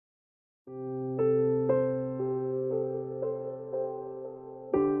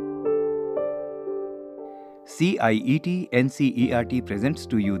CIET NCERT presents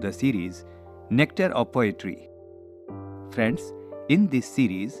to you the series Nectar of Poetry. Friends, in this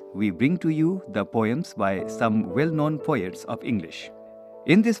series, we bring to you the poems by some well-known poets of English.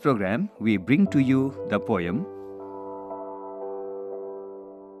 In this program, we bring to you the poem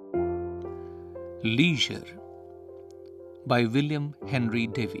Leisure by William Henry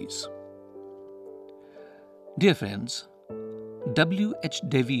Davies. Dear friends, W.H.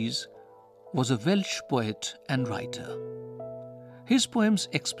 Davies was a Welsh poet and writer. His poems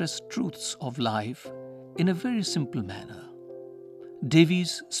express truths of life in a very simple manner.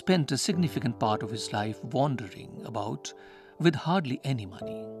 Davies spent a significant part of his life wandering about with hardly any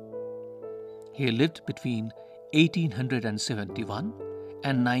money. He lived between 1871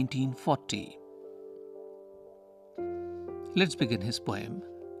 and 1940. Let's begin his poem,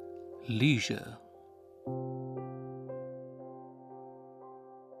 Leisure.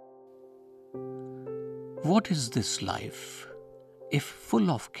 What is this life, if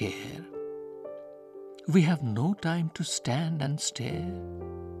full of care? We have no time to stand and stare,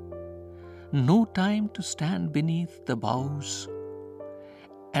 no time to stand beneath the boughs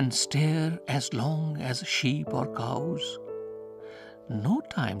and stare as long as sheep or cows, no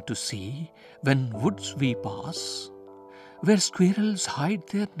time to see when woods we pass, where squirrels hide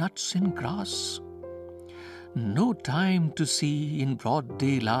their nuts in grass, no time to see in broad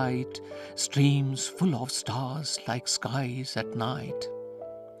daylight streams full of stars like skies at night.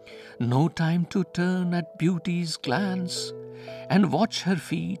 No time to turn at beauty's glance and watch her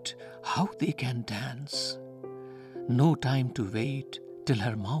feet how they can dance. No time to wait till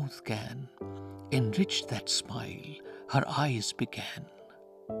her mouth can enrich that smile her eyes began.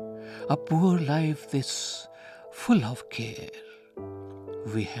 A poor life this, full of care.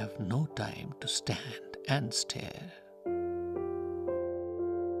 We have no time to stand and stare.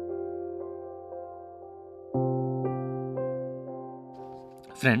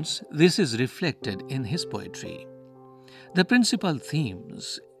 Friends, this is reflected in his poetry. The principal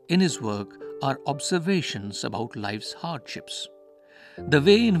themes in his work are observations about life's hardships, the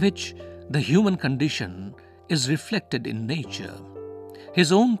way in which the human condition is reflected in nature,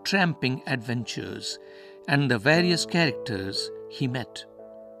 his own tramping adventures, and the various characters he met.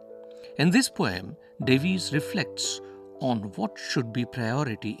 In this poem, Davies reflects on what should be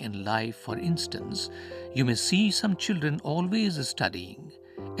priority in life. For instance, you may see some children always studying,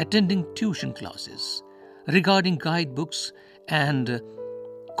 attending tuition classes, regarding guidebooks, and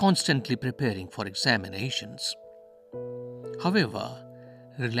constantly preparing for examinations. However,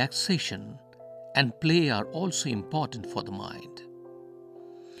 relaxation and play are also important for the mind.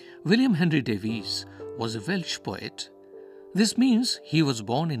 William Henry Davies was a Welsh poet. This means he was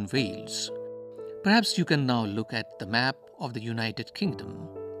born in Wales. Perhaps you can now look at the map of the United Kingdom.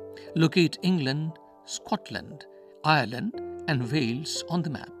 Locate England, Scotland, Ireland, and Wales on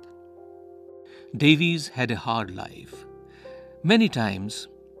the map. Davies had a hard life. Many times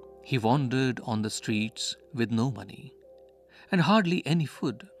he wandered on the streets with no money and hardly any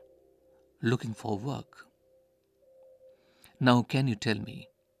food, looking for work. Now, can you tell me,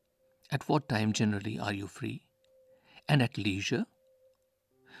 at what time generally are you free? And at leisure?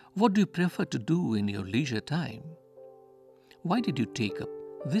 What do you prefer to do in your leisure time? Why did you take up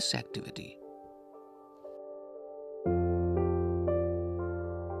this activity?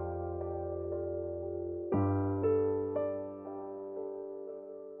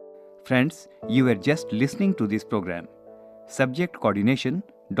 Friends, you were just listening to this program. Subject coordination,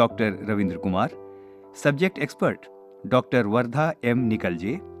 Dr. Ravindra Kumar. Subject expert, Dr. Vardha M.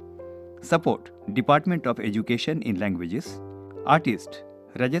 Nikalje. Support, Department of Education in Languages. Artist,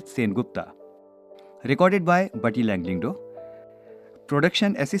 Rajat Sen Gupta. Recorded by Bati Langlingdo.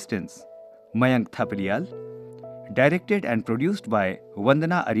 Production assistants, Mayank Thapaliyal. Directed and produced by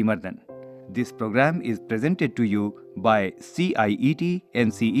Vandana Arimardan. This program is presented to you by CIET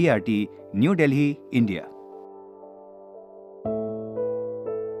NCERT, New Delhi, India.